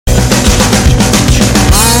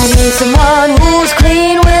I need someone who's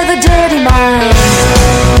clean with a dirty mind.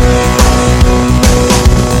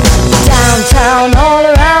 Downtown, all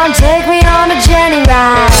around, take me on a Jenny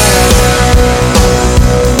ride.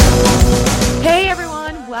 Hey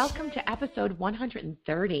everyone, welcome to episode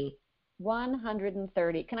 130.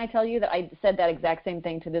 130. Can I tell you that I said that exact same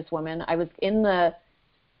thing to this woman? I was in the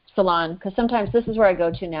salon, because sometimes this is where I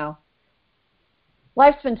go to now.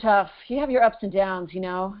 Life's been tough. You have your ups and downs, you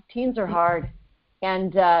know. Teens are hard.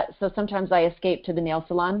 And so sometimes I escape to the nail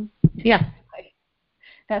salon. Yeah.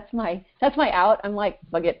 That's my out. I'm like,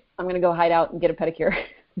 fuck it. I'm going to go hide out and get a pedicure.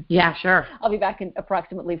 Yeah, sure. I'll be back in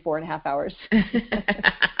approximately 4.5 hours.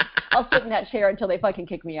 I'll sit in that chair until they fucking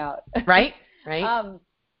kick me out. Right. And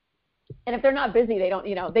if they're not busy, they don't,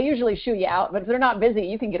 you know, they usually shoo you out. But if they're not busy,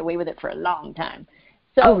 you can get away with it for a long time.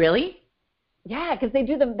 So, oh, really? Yeah, because they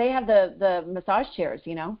have the massage chairs,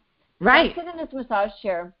 you know. Right. So I sit in this massage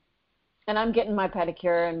chair, and I'm getting my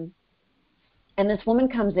pedicure, and this woman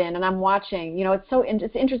comes in, and I'm watching. You know,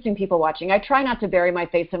 it's interesting people watching. I try not to bury my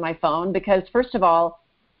face in my phone because, first of all,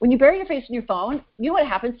 when you bury your face in your phone, you know what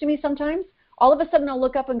happens to me sometimes? All of a sudden, I'll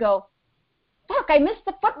look up and go, fuck, I missed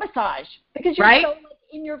the foot massage. Because you're so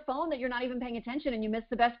in your phone that you're not even paying attention, and you miss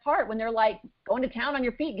the best part when they're like going to town on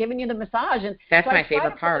your feet, giving you the massage. And that's so my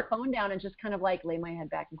favorite part. I put the phone down and just kind of like lay my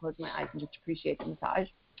head back and close my eyes and just appreciate the massage.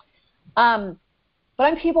 But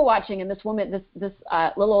I'm people watching, and this woman, this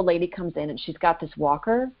little old lady comes in, and she's got this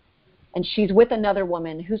walker, and she's with another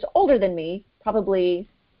woman who's older than me, probably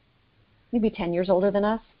maybe 10 years older than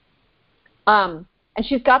us. And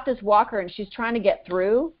she's got this walker, and she's trying to get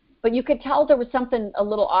through. But you could tell there was something a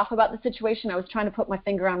little off about the situation. I was trying to put my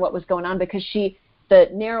finger on what was going on because the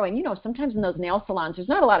narrowing, you know, sometimes in those nail salons, there's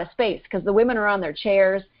not a lot of space because the women are on their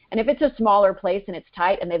chairs. And if it's a smaller place and it's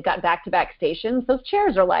tight and they've got back-to-back stations, those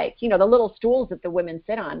chairs are like, you know, the little stools that the women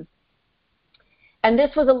sit on. And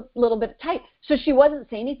this was a little bit tight. So she wasn't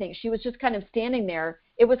saying anything. She was just kind of standing there.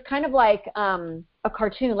 It was kind of like a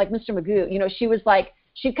cartoon, like Mr. Magoo. You know, she was like,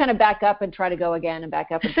 she'd kind of back up and try to go again and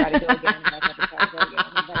back up and try to go again and back up and try to go again.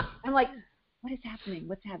 And I'm like, what is happening?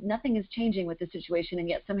 What's happening? Nothing is changing with the situation, and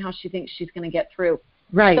yet somehow she thinks she's going to get through.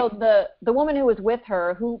 Right. So the woman who was with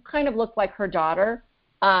her, who kind of looked like her daughter,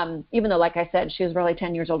 even though, like I said, she was really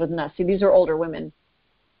 10 years older than us. See, these are older women.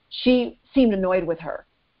 She seemed annoyed with her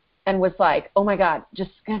and was like, oh, my God,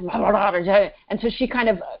 just – and so she kind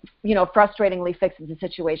of, you know, frustratingly fixes the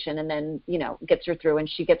situation and then, you know, gets her through and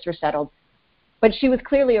she gets her settled. But she was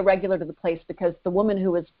clearly a regular to the place because the woman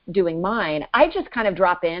who was doing mine, I just kind of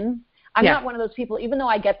drop in. I'm not one of those people, even though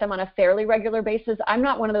I get them on a fairly regular basis, I'm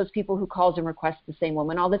not one of those people who calls and requests the same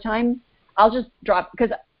woman all the time. I'll just drop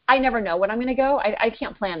because I never know when I'm going to go. I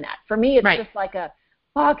can't plan that. For me, it's just like a,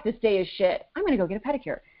 fuck, this day is shit. I'm going to go get a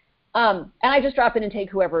pedicure. And I just drop in and take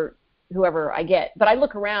whoever I get. But I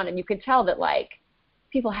look around and you can tell that, like,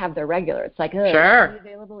 people have their regular. It's like, sure. Are you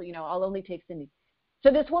available? You know, I'll only take Cindy.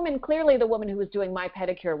 So this woman, clearly the woman who was doing my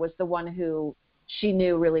pedicure was the one who she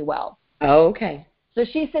knew really well. Oh, okay. So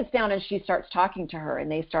she sits down and she starts talking to her,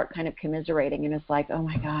 and they start kind of commiserating, and it's like, oh,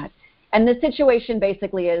 my God. And the situation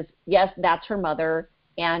basically is, yes, that's her mother,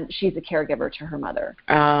 and she's a caregiver to her mother.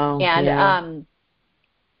 Oh, and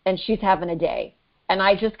and she's having a day. And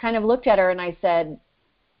I just kind of looked at her, and I said,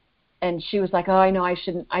 and she was like, oh, I know, I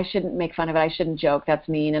shouldn't make fun of it. I shouldn't joke. That's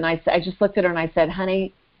mean. And I just looked at her, and I said,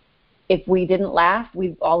 honey, if we didn't laugh,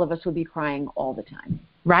 all of us would be crying all the time.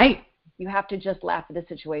 Right. You have to just laugh at the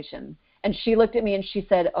situation. And she looked at me and she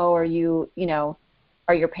said, oh, are you a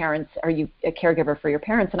caregiver for your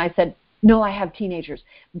parents? And I said, no, I have teenagers.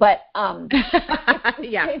 But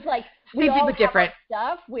it's like we all have our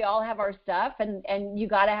stuff. We all have our stuff, and you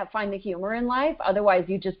got to find the humor in life. Otherwise,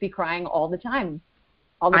 you'd just be crying all the time.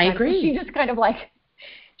 I agree. So she just kind of like,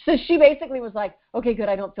 so she basically was like, okay, good,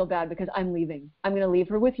 I don't feel bad because I'm leaving. I'm going to leave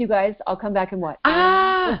her with you guys. I'll come back in what?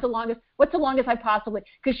 What's the longest I possibly,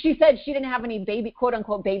 because she said she didn't have any quote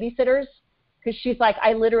unquote babysitters, because she's like,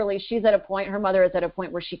 she's at a point, her mother is at a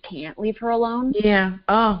point where she can't leave her alone. Yeah.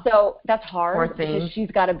 Oh. So that's hard. Poor thing. Because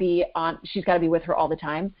she's got to be with her all the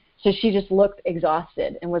time. So she just looked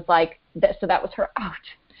exhausted and was like, so that was her out.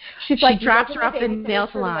 She drops her off the nail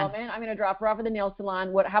salon. I'm going to drop her off at the nail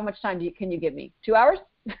salon. How much time can you give me? 2 hours?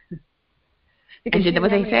 And did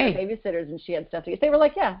what they say? Babysitters, and she had stuff to get. They were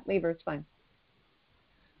like, yeah, leave her. It's fine.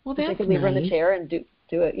 Well, that's nice. They could leave her in the chair and do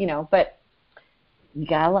it, you know. But you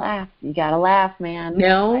gotta laugh. You gotta laugh, man.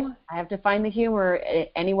 No, I have to find the humor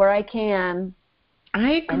anywhere I can.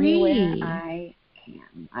 I agree. Anywhere I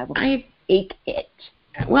can. I will take it.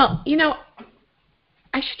 Well, you know,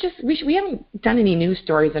 we haven't done any news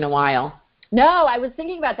stories in a while. No, I was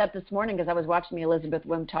thinking about that this morning because I was watching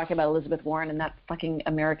talking about Elizabeth Warren and that fucking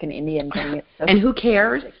American Indian thing. It's so And who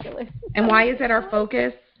cares? ridiculous. And why is that our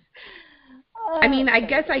focus? I mean, I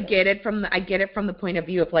guess I get it from the point of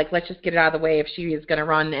view of like, let's just get it out of the way if she is going to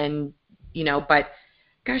run and, but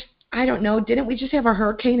gosh, I don't know. Didn't we just have a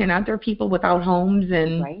hurricane and aren't there people without homes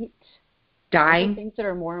and dying? Things that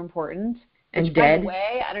are more important. And which, dead. By the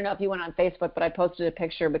way, I don't know if you went on Facebook, but I posted a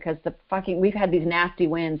picture because we've had these nasty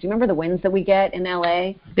winds. Do you remember the winds that we get in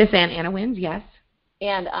LA? The Santa Ana winds, yes.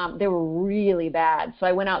 And they were really bad. So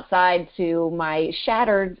I went outside to my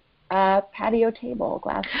shattered glass patio table.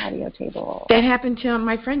 That happened to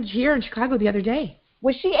my friend here in Chicago the other day.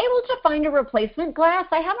 Was she able to find a replacement glass?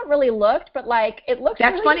 I haven't really looked, but it looks.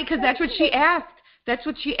 That's really funny because that's what she asked.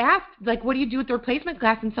 Like, what do you do with the replacement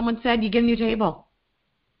glass? And someone said, you get a new table.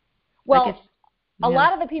 Well, a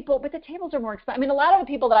lot of the people, but the tables are more expensive. I mean, a lot of the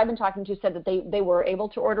people that I've been talking to said that they were able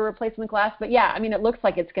to order replacement glass. But yeah, I mean, it looks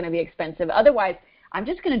like it's going to be expensive. Otherwise, I'm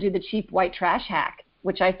just going to do the cheap white trash hack,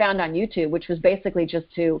 which I found on YouTube, which was basically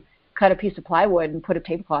just to cut a piece of plywood and put a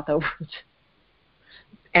tablecloth over it.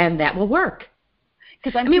 And that will work.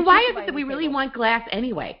 I mean, why is it that we really want glass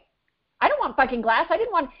anyway? I don't want fucking glass.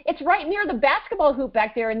 It's right near the basketball hoop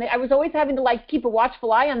back there, and I was always having to keep a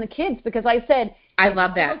watchful eye on the kids because I said, I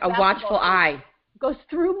love that, a watchful eye. Goes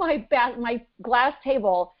through my glass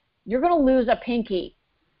table, you're going to lose a pinky.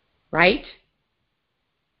 Right?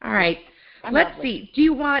 All right. Let's see. Do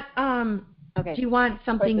you want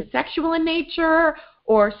something sexual in nature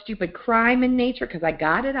or stupid crime in nature? Because I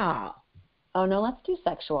got it all. Oh, no, let's do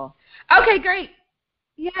sexual. Okay, great.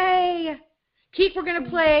 Yay. Keith, we're going to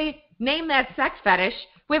play Name That Sex Fetish.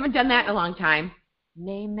 We haven't done that in a long time.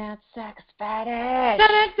 Name that sex fetish.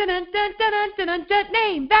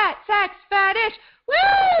 Name that sex fetish.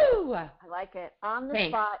 Woo! I like it. On the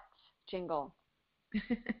spot jingle.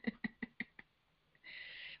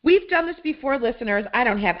 We've done this before, listeners. I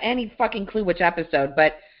don't have any fucking clue which episode,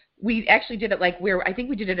 but we actually did it I think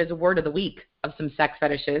we did it as a word of the week of some sex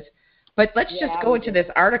fetishes. But let's just go into this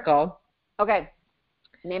article. Okay.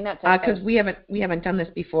 Name that sex fetish. Because we haven't done this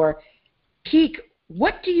before. Keek,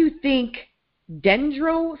 what do you think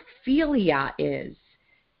dendrophilia is?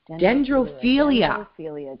 Dendrophilia.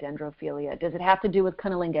 Does it have to do with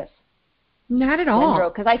cunnilingus? Not at all.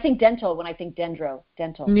 Because I think dental when I think dental.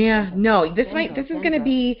 Yeah, no. This is going to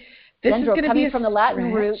be from the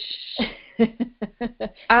Latin root.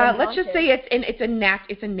 Let's just say it's a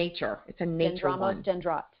nature. It's a nature one.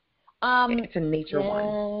 Dendrot. It's a nature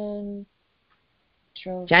one.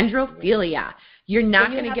 Dendrophilia. You're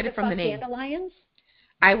not going to get it from the name. Dandelions?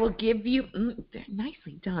 I will give you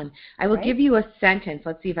nicely done. I will give you a sentence.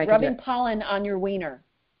 Let's see if I can. Rubbing pollen on your wiener.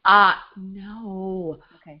 No.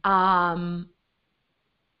 Okay. I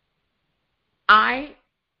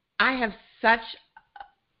have such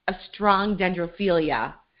a strong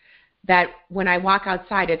dendrophilia that when I walk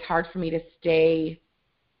outside, it's hard for me to stay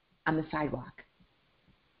on the sidewalk.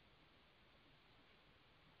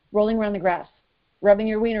 Rolling around the grass. Rubbing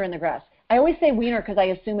your wiener in the grass. I always say wiener because I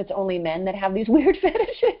assume it's only men that have these weird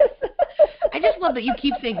fetishes. I just love that you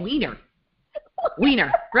keep saying wiener.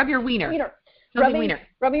 Wiener. Rub your wiener.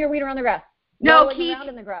 Rubbing your wiener on the grass. No, rolling around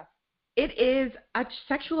in the grass. It is a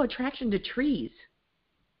sexual attraction to trees.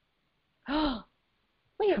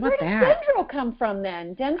 Wait, where did dendro come from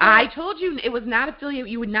then? I told you it was not affiliate.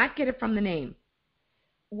 You would not get it from the name.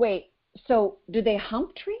 Wait, so do they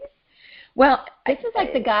hump trees? Well, this is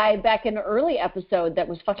like the guy back in the early episode that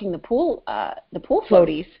was fucking the pool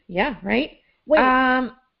floaties. Yeah, right. Wait,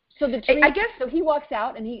 so the tree. I guess so. He walks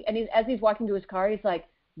out and as he's walking to his car, he's like,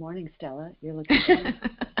 "Morning, Stella. You're looking good.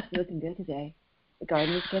 You're looking good today. The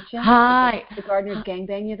gardeners get you. Hi. The gardeners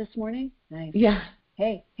gangbang you this morning. Nice. Yeah.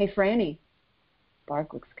 Hey, Franny.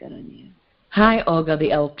 Bark looks good on you. Hi, Olga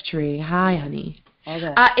the elk tree. Hi, honey.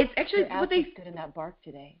 Olga. It's actually what they good in that bark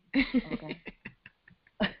today. Olga.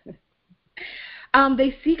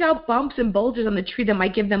 They seek out bumps and bulges on the tree that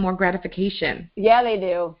might give them more gratification. Yeah, they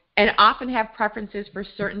do. And often have preferences for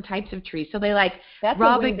certain types of trees. So they That's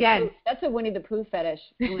rub against. That's a Winnie the Pooh fetish.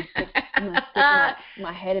 I'm going to stick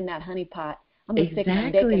my head in that honey pot. I'm going to stick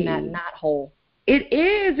my dick in that knot hole. It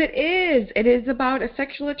is about a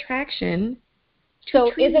sexual attraction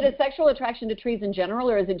So trees. Is it a sexual attraction to trees in general,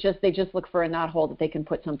 or is it just they just look for a knothole that they can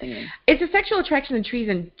put something in? It's a sexual attraction to trees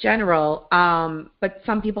in general, but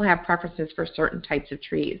some people have preferences for certain types of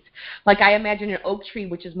trees. Like I imagine an oak tree,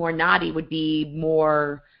 which is more knotty, would be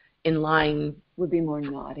more in line. Would be more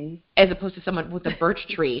knotty. As opposed to someone with a birch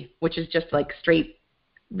tree, which is just like straight,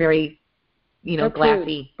 very, They're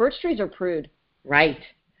glassy. Prude. Birch trees are prude. Right.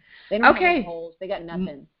 They don't have any holes. They got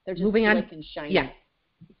nothing. They're just slick and shiny. Yeah.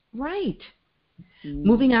 Right.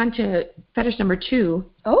 Moving on to fetish number 2.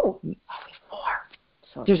 Oh. We have 4.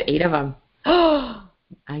 So There's 8 of them.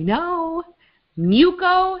 I know.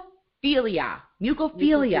 Mucophilia.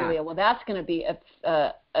 Mucophilia. Well, that's going to be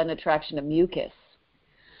an attraction to mucus.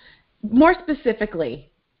 More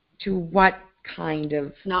specifically, to what kind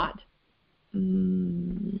of Snot.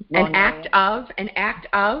 an act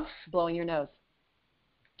of Blowing your nose.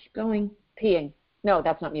 keep going. Peeing. No,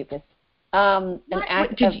 that's not mucus. An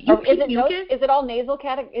act Did of, you is it mucus? Is it all nasal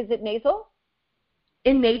Is it nasal?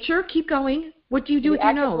 In nature, keep going. What do you do The with your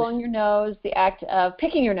act of nose? blowing your nose. The act of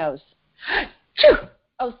picking your nose. Phew!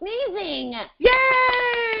 Oh, sneezing.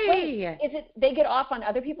 Yay! Wait, is it they get off on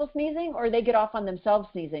other people sneezing, or they get off on themselves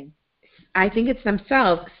sneezing? I think it's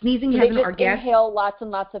themselves. Sneezing Do has they an just orgasm. inhale lots and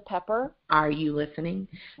lots of pepper? Are you listening?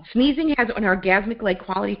 Sneezing has an orgasmic-like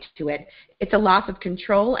quality to it. It's a loss of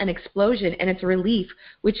control and explosion, and it's a relief,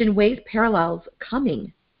 which in ways parallels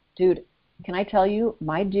coming. Dude, can I tell you,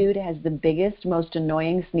 my dude has the biggest, most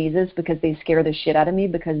annoying sneezes because they scare the shit out of me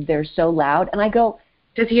because they're so loud. And I go,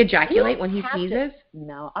 Does he ejaculate when he have to- sneezes?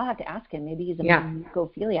 no, I'll have to ask him. Maybe he's a Yeah.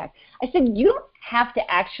 mucophiliac. I said, you don't have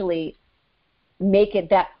to actually make it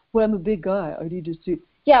that, well, I'm a big guy. I need to see.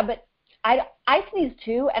 Yeah, but I sneeze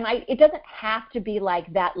too, and it doesn't have to be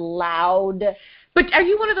like that loud. But are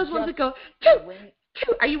you one of those ones that go, choo, When-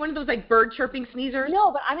 choo? Are you one of those like bird chirping sneezers?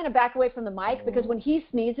 No, but I'm going to back away from the mic because when he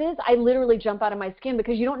sneezes, I literally jump out of my skin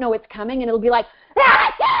because you don't know it's coming, and it'll be like,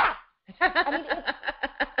 ah, yeah! I mean,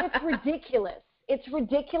 it's ridiculous. It's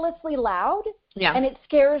ridiculously loud, Yeah. and it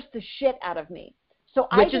scares the shit out of me. So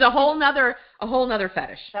Which is a whole nother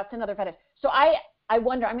fetish. That's another fetish. So I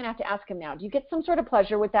wonder, I'm going to have to ask him now, do you get some sort of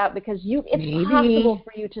pleasure with that? Because it's Maybe. possible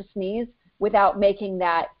for you to sneeze without making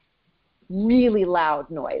that really loud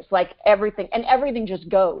noise, like everything just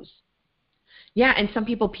goes. Yeah, and some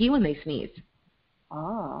people pee when they sneeze.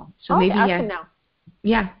 Oh. So I'll maybe, ask yeah. him now.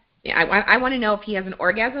 Yeah. I want to know if he has an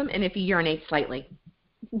orgasm and if he urinates slightly.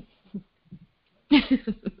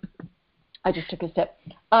 I just took a sip.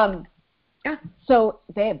 Yeah. So,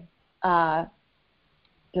 babe,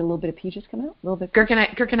 did a little bit of pee just come out? A little bit. Kirk and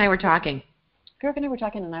I were talking. Kirk and I were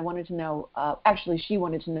talking, and I wanted to know. Actually, she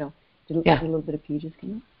wanted to know. Did a little bit of pee just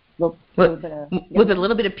come out? Little bit of, Was it a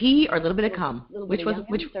little bit of pee or a little bit of cum? Which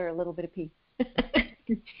or a little bit of pee?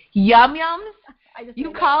 Yum yums? I just You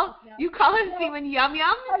made call that up. his semen yum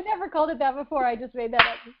yums? I've never called it that before. I just made that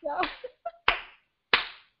up myself.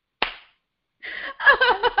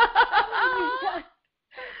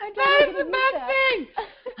 That is the best thing,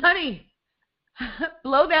 honey.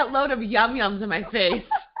 Blow that load of yum yums in my face.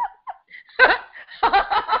 I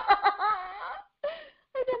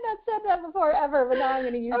did not said that before ever, but now I'm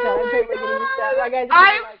going to use that. Oh I'm my totally going to use that. My guys,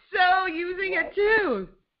 I'm so using it too.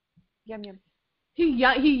 Yum yum. He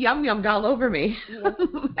yum yummed all over me. Yeah.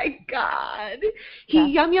 Oh my God. He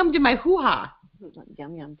yum yummed in my hoo-ha.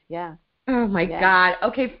 Yum yum. Yeah. Oh my God.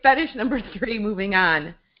 Okay, fetish number 3, moving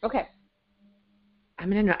on. Okay. I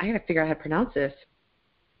gotta figure out how to pronounce this.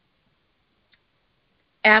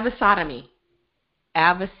 Avisodomy.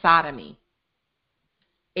 Avisodomy.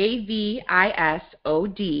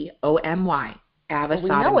 Avisodomy. Avisodomy. We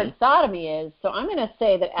know what sodomy is, so I'm going to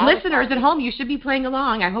say that Listeners at home, you should be playing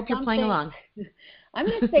along. I hope you're playing along. I'm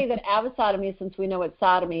going to say that avisodomy, since we know what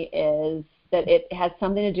sodomy is, that it has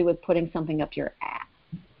something to do with putting something up your ass.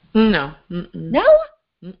 No. Mm-mm. No?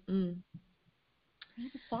 Mm-mm.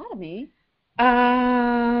 Avisodomy?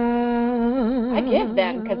 I give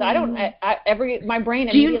them because I don't. My brain.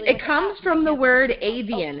 It comes from the word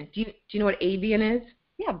avian. Do you know what avian is?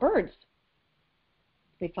 Yeah, birds.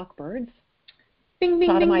 They fuck birds. Bing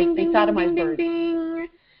bing bing bing bing sodomize bing birds. bing.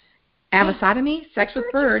 Avisodomy, sex with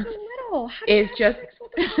birds, is just.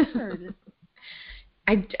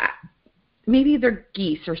 Maybe they're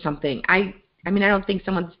geese or something. I don't think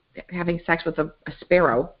someone's having sex with a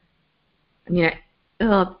sparrow.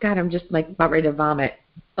 Oh God, I'm just like about ready to vomit.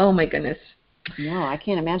 Oh my goodness. No, I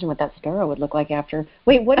can't imagine what that sparrow would look like after.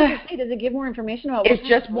 Wait, what does it say? Does it give more information about? It's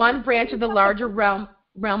just one branch of the larger realm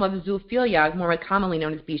of zoophilia, more commonly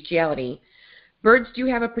known as bestiality. Birds do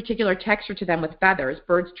have a particular texture to them with feathers.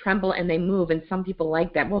 Birds tremble and they move, and some people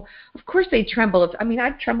like that. Well, of course they tremble.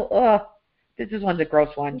 I'd tremble. Oh, this is one of the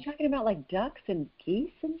gross ones. You're talking about like ducks and geese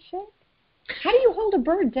and shit? How do you hold a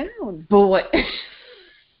bird down? Boy.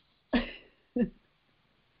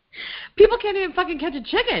 People can't even fucking catch a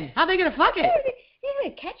chicken. How are they gonna fuck it? Yeah,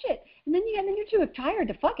 catch it, and then you're too tired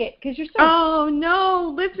to fuck it because you're so. Oh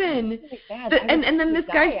no! Listen, and then this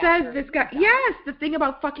guy says, yes, the thing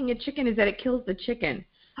about fucking a chicken is that it kills the chicken.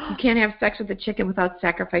 You can't have sex with a chicken without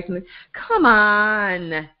sacrificing the. Come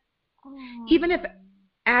on. Even if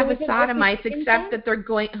avisodomites accept that they're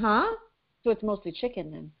going, huh? So it's mostly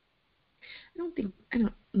chicken then.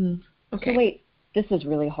 Okay. So wait, this is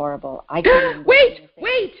really horrible. I can't Wait. Do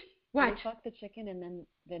What? they fuck the chicken and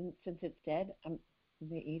then since it's dead, do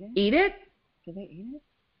they eat it? Eat it? Do they eat it?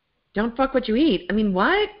 Don't fuck what you eat. I mean,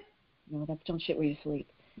 what? No, that's don't shit where you sleep.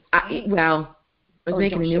 I was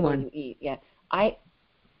making a new one. You eat. Yeah,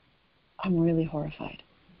 I'm really horrified.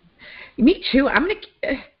 Me too. I'm gonna,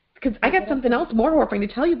 because I got something else more horrifying to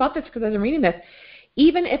tell you about this because I've been reading this.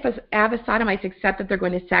 Even if sodomites accept that they're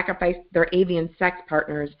going to sacrifice their avian sex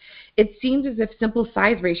partners, it seems as if simple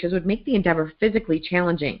size ratios would make the endeavor physically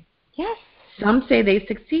challenging. Yes. Some say they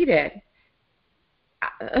succeeded.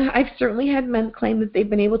 I've certainly had men claim that they've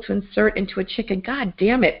been able to insert into a chicken. God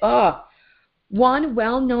damn it. Oh. One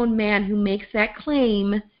well-known man who makes that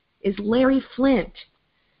claim is Larry Flint.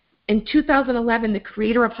 In 2011, the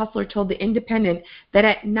creator of Hustler told The Independent that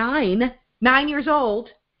at 9 years old,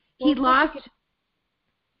 he lost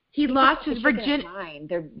his virginity.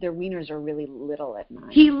 Their wieners are really little at 9.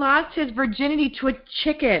 He lost his virginity to a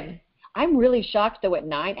chicken. I'm really shocked though at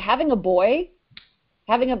 9. Having a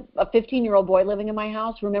 15-year-old boy living in my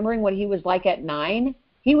house, remembering what he was like at 9,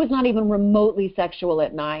 he was not even remotely sexual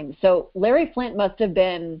at 9. So Larry Flint must have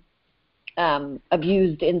been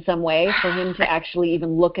abused in some way for him to actually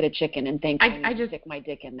even look at a chicken and think, I just stick my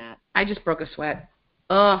dick in that. I just broke a sweat.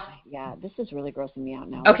 Ugh. Yeah, this is really grossing me out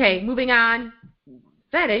now. Okay, moving on.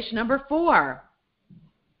 Fetish number 4.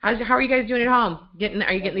 How are you guys doing at home?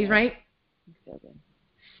 Are you getting these right? Stimming.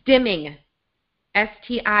 Stimming.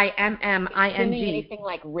 Stimming, anything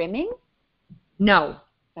like rimming? No.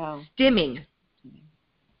 Oh. Stimming.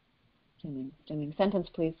 Stimming. Sentence,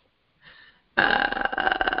 please.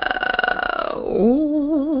 I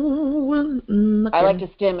like to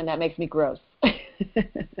stim, and that makes me gross.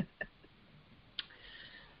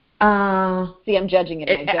 See, I'm judging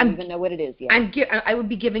it. I don't even know what it is yet. I would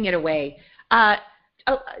be giving it away.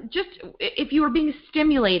 Just if you were being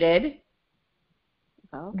stimulated,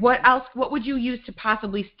 okay. What would you use to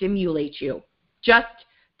possibly stimulate you? Just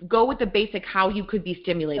go with the basic how you could be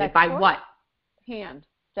stimulated. Sex by toys? What? Hand.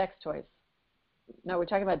 Sex toys. No, we're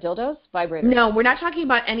talking about dildos? Vibrators? No, we're not talking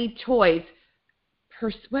about any toys.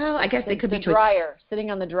 Well, I guess they could be toys. Dryer.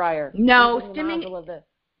 Sitting on the dryer. No, stimming.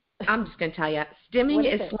 I'm just going to tell you.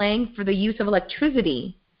 Stimming is slang for the use of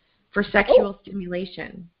electricity for sexual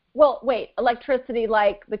stimulation. Well, wait. Electricity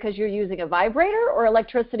because you're using a vibrator, or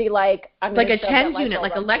electricity like a TENS unit,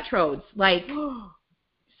 like electrodes, like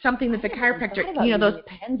something that the chiropractor, those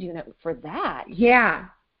TENS unit for that. Yeah.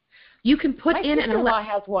 You can put in My sister-in-law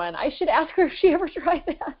has one. I should ask her if she ever tried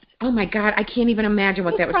that. Oh my God, I can't even imagine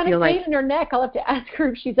what that would feel like. Pain in her neck. I'll have to ask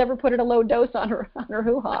her if she's ever put in a low dose on her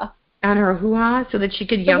hoo-ha. On her hoo-ha, so that she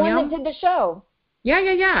could yum-yum? The one that did the show.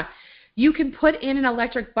 Yeah. You can put in an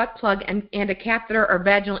electric butt plug and a catheter or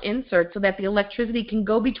vaginal insert so that the electricity can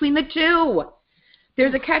go between the two.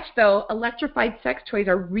 There's a catch, though. Electrified sex toys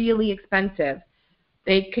are really expensive.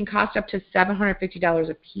 They can cost up to $750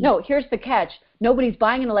 a piece. No, here's the catch. Nobody's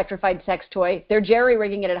buying an electrified sex toy. They're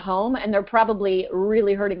jerry-rigging it at home, and they're probably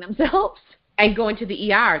really hurting themselves. And going to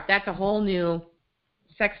the ER. That's a whole new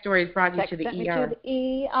sex stories brought you to the ER. To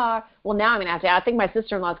the ER. Well, now I'm going to have to. I think my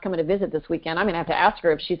sister-in-law is coming to visit this weekend. I'm going to have to ask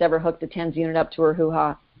her if she's ever hooked a TENS unit up to her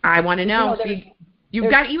hoo-ha. I want to know. You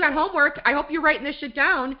got homework. I hope you're writing this shit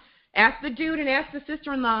down. Ask the dude and ask the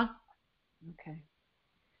sister-in-law.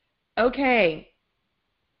 Okay.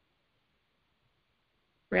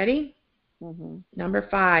 Ready? Mm-hmm. Number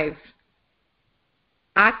 5.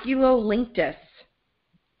 Oculolinctus.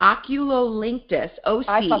 Oculolinctus. OC.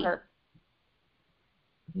 I fuck her.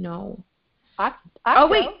 No. Oh,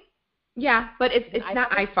 wait. Yeah, but it's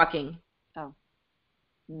not eye fucking. Oh.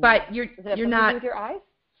 But you're not. To do with your eyes?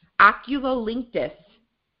 Oculolinctus.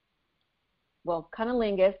 Well,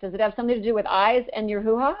 cunnilingus. Does it have something to do with eyes and your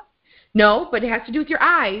hoo-ha? No, but it has to do with your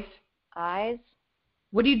eyes. Eyes.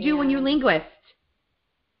 What do you do when you linguist?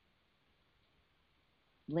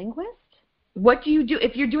 Linguist? What do you do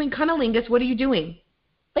if you're doing cunnilingus? What are you doing?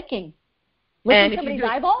 Licking. Licking somebody's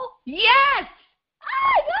eyeball? Yes.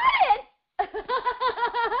 I got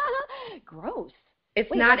it. Gross. It's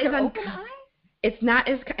not as uncommon. It's not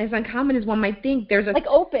as uncommon as one might think. There's a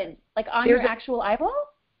open, like on your actual eyeball,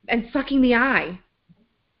 and sucking the eye.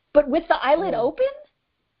 But with the eyelid open.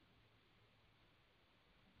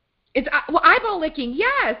 It's eyeball licking.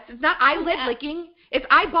 Yes, it's not eyelid licking. It's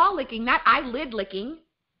eyeball licking, not eyelid licking.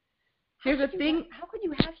 There's a thing. How could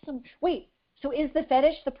you have some? Wait. So is the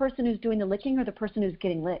fetish the person who's doing the licking or the person who's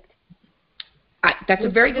getting licked? That's a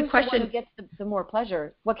very good question. Who's the one who gets the more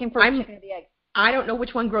pleasure? What came first, chicken or the egg? I don't know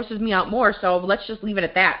which one grosses me out more, so let's just leave it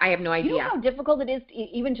at that. I have no idea. You know how difficult it is to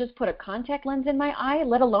even just put a contact lens in my eye,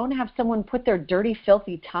 let alone have someone put their dirty,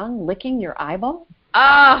 filthy tongue licking your eyeball?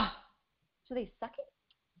 Ah. So they suck it?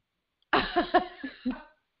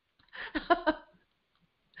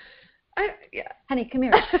 Yeah. Honey, come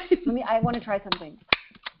here. I want to try something.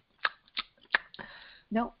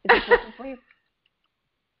 No, is it working for you?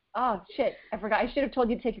 Oh, shit. I forgot. I should have told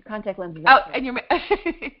you to take your contact lenses out. Oh, and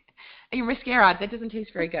your mascara. That doesn't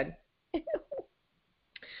taste very good.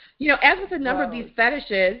 You know, as with a number of these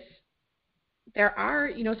fetishes, there are,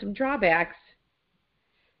 you know, some drawbacks.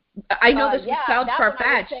 I know this sounds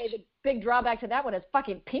far-fetched. I would say the big drawback to that one is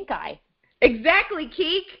fucking pink eye. Exactly,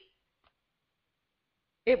 Keek.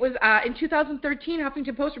 It was in 2013,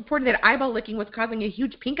 Huffington Post reported that eyeball licking was causing a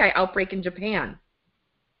huge pink eye outbreak in Japan.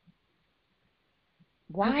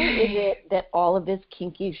 Why is it that all of this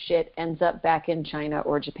kinky shit ends up back in China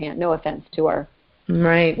or Japan? No offense to our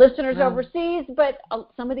listeners overseas, but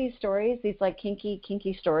some of these stories, these like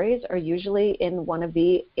kinky stories, are usually in one of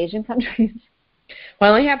the Asian countries.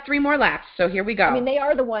 Well, I only have 3 more laps, so here we go. I mean, they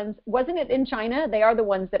are the ones, wasn't it in China? They are the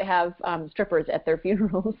ones that have strippers at their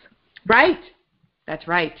funerals. Right. That's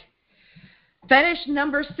right. Fetish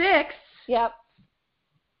number 6. Yep.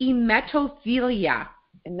 Emetophilia.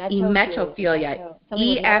 Emetophilia.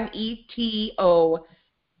 Emetophilia.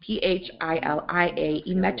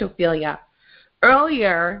 Emetophilia.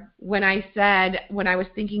 Earlier, when I was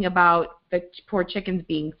thinking about the poor chickens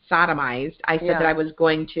being sodomized, I said that I was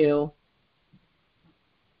going to.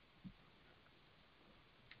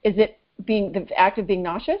 Is it being the act of being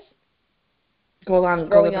nauseous? Go a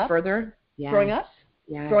little bit further. Yeah. Throwing up?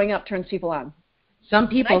 Yeah. Throwing up turns people on. Some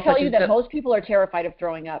people. I tell you that most people are terrified of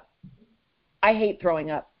throwing up. I hate throwing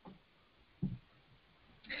up.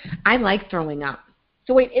 I like throwing up.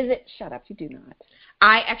 So wait, is it? Shut up! You do not.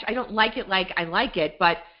 I don't like it like I like it,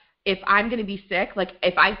 but if I'm going to be sick, like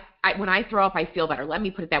if when I throw up, I feel better. Let me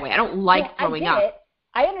put it that way. I don't like throwing up.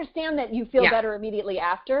 I understand that you feel better immediately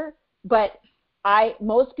after, but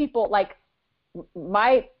most people, like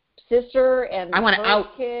my sister and her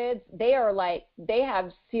kids, they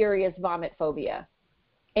have serious vomit phobia.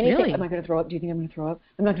 Anything, really? Am I going to throw up? Do you think I'm going to throw up?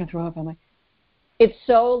 I'm not going to throw up. I'm like, it's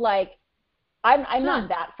so like, I'm not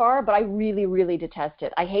that far, but I really, really detest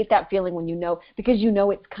it. I hate that feeling when you know, because you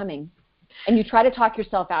know it's coming. And you try to talk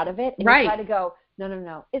yourself out of it, and you try to go,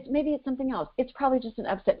 no. Maybe it's something else. It's probably just an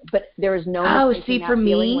upset. But there is no mistaking that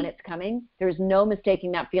feeling when it's coming. There is no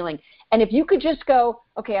mistaking that feeling. And if you could just go,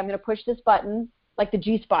 okay, I'm going to push this button, like the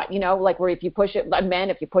G-spot, you know, like where if you push it, like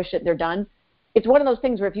men, if you push it, they're done. It's one of those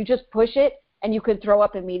things where if you just push it and you could throw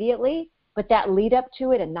up immediately, but that lead up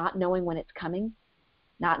to it and not knowing when it's coming,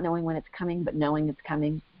 not knowing when it's coming, but knowing it's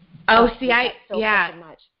coming. See, I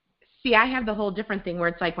have the whole different thing where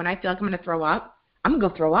it's like when I feel like I'm going to throw up, I'm going to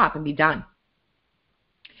go throw up and be done.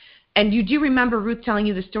 And you do remember Ruth telling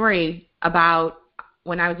you the story about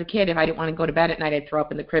when I was a kid, if I didn't want to go to bed at night, I'd throw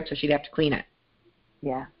up in the crib, so she'd have to clean it.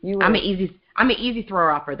 Yeah. I'm an easy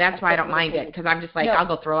thrower-upper. That's why I don't mind it, because I'm just like, I'll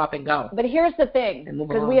go throw up and go. But here's the thing,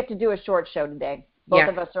 because we have to do a short show today. Both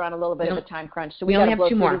of us are on a little bit of a time crunch, so we got to blow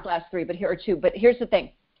through these last 3. But here are 2. But here's the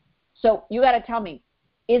thing. So you got to tell me,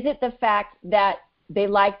 is it the fact that they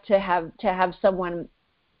like to have someone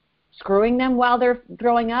screwing them while they're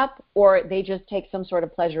throwing up, or they just take some sort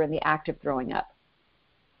of pleasure in the act of throwing up?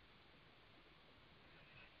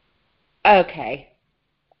 Okay.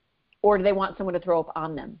 Or do they want someone to throw up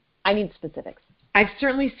on them? I need specifics. I've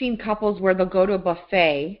certainly seen couples where they'll go to a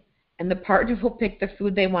buffet and the partner will pick the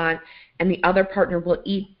food they want and the other partner will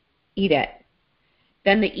eat it.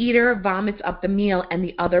 Then the eater vomits up the meal and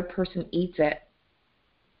the other person eats it.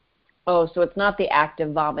 Oh, so it's not the act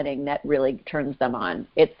of vomiting that really turns them on.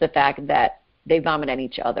 It's the fact that they vomit at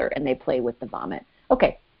each other and they play with the vomit.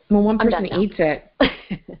 Okay. Well, one person eats it.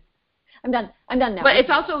 I'm done now. But it's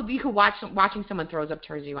also, you could watching someone throws up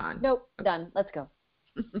turns you on. Nope, done. Let's go.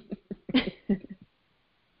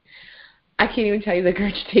 I can't even tell you the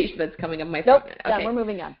regurgitation that's coming up my throat. Nope, done. We're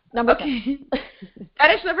moving on. Number 10.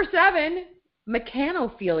 Fetish number 7,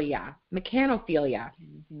 mechanophilia. Mechanophilia.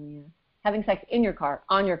 Having sex in your car,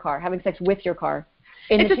 on your car, having sex with your car.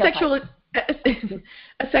 It's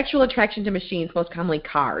a sexual attraction to machines, most commonly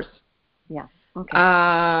cars. Yeah.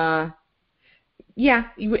 Okay. Yeah,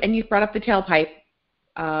 you brought up the tailpipe.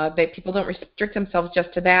 That people don't restrict themselves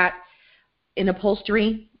just to that. In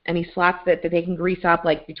upholstery, any slots that they can grease up,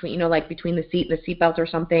 like between the seat and the seatbelt or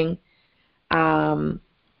something. I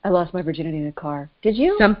lost my virginity in a car. Did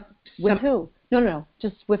you? With who? No,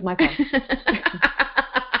 just with my car.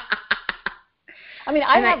 I mean,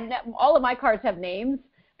 all of my cars have names,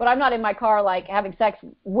 But I'm not in my car like having sex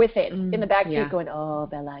with it in the back seat going, oh,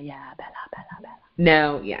 Bella, yeah, Bella, Bella, Bella.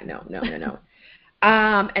 No, no.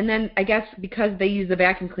 And then I guess because they use the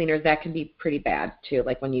vacuum cleaners, that can be pretty bad too.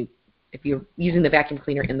 Like if you're using the vacuum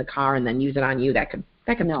cleaner in the car and then use it on you, that could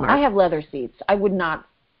No, smart. I have leather seats. I would not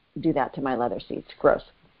do that to my leather seats. Gross.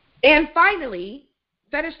 And finally,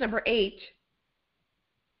 fetish number 8,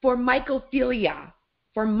 formicophilia.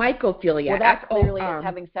 Formicophilia. Well, that clearly is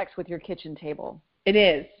having sex with your kitchen table. It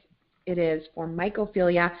is.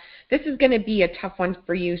 Formicophilia. This is going to be a tough one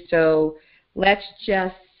for you, so let's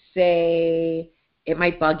just say it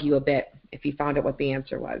might bug you a bit if you found out what the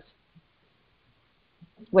answer was.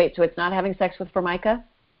 Wait, so it's not having sex with Formica?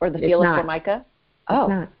 Or the feel of Formica? Oh. It's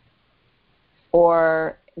not.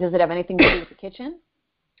 Or does it have anything to do with the kitchen?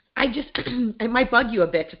 It might bug you a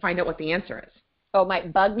bit to find out what the answer is. Oh, it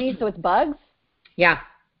might bug me, so it's bugs? Yeah.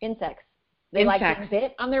 Insects. They like getting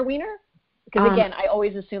bit on their wiener? Because, again, I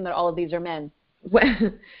always assume that all of these are men.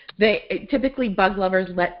 Typically, bug lovers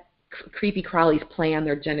let creepy crawlies play on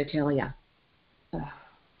their genitalia. Ugh.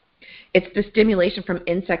 It's the stimulation from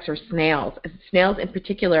insects or snails. Snails in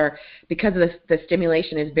particular, because of the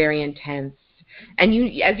stimulation is very intense. And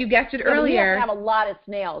you, as you guessed it earlier, you have to have a lot of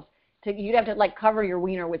snails. You'd have to like cover your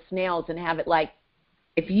wiener with snails and have it like.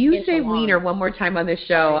 If you say wiener one more time on this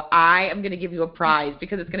show, I am going to give you a prize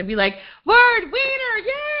because it's going to be like, word, wiener,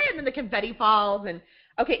 yay! And then the confetti falls. And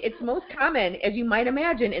okay, it's most common, as you might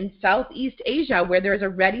imagine, in Southeast Asia where there's a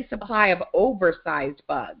ready supply of oversized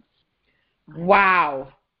bugs. Wow.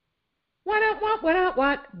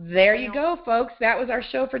 What? There you go, folks. That was our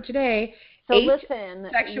show for today. So 8 listen,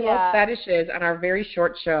 sexual fetishes on our very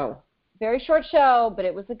short show. Very short show, but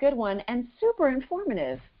it was a good one and super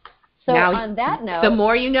informative. So now, on that note, the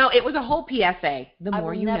more you know, it was a whole PSA. The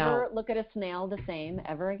more you know. I will never look at a snail the same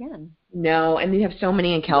ever again. No, and we have so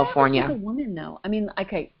many in California. What happens if a woman, though? I mean,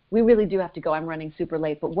 okay, we really do have to go. I'm running super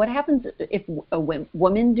late. But what happens if a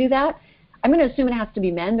women do that? I'm going to assume it has to be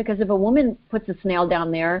men, because if a woman puts a snail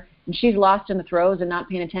down there and she's lost in the throes and not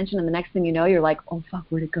paying attention, and the next thing you know, you're like, oh, fuck,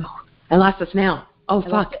 where'd it go? I lost the snail. Oh,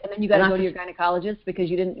 fuck. And then you got to go to your gynecologist because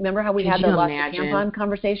you didn't – remember how we had the lost the tampon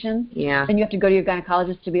conversation? Yeah. And you have to go to your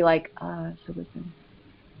gynecologist to be like, so listen,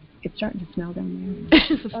 it's starting to smell down there.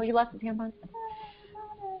 Oh, you lost the tampon?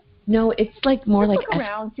 No, it's like more like look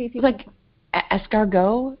around, see if you like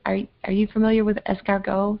escargot. Are you familiar with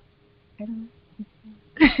escargot? I don't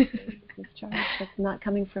know. Discharge that's not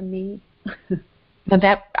coming from me. No,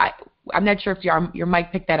 I'm not sure if your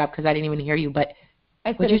mic picked that up because I didn't even hear you, but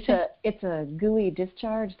I said it's a gooey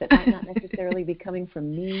discharge that might not necessarily be coming from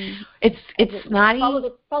me. It's snotty.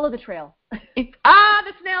 Follow the trail.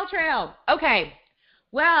 The snail trail. Okay.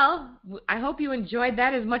 Well, I hope you enjoyed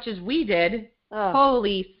that as much as we did. Oh.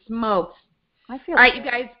 Holy smokes. I feel all right, you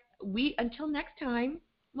guys, until next time,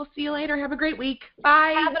 we'll see you later. Have a great week.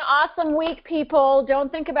 Bye. Have an awesome week, people.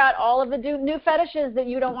 Don't think about all of the new fetishes that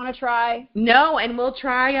you don't want to try. No, and we'll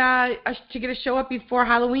try to get a show up before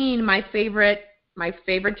Halloween, my favorite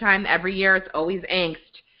time every year. It's always angst.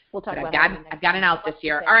 We'll talk about I've got an out this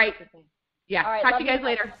year. All right. Yeah. All right, talk to you guys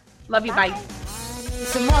later. Love you. Bye.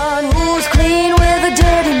 Someone who's clean with a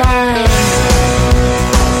dirty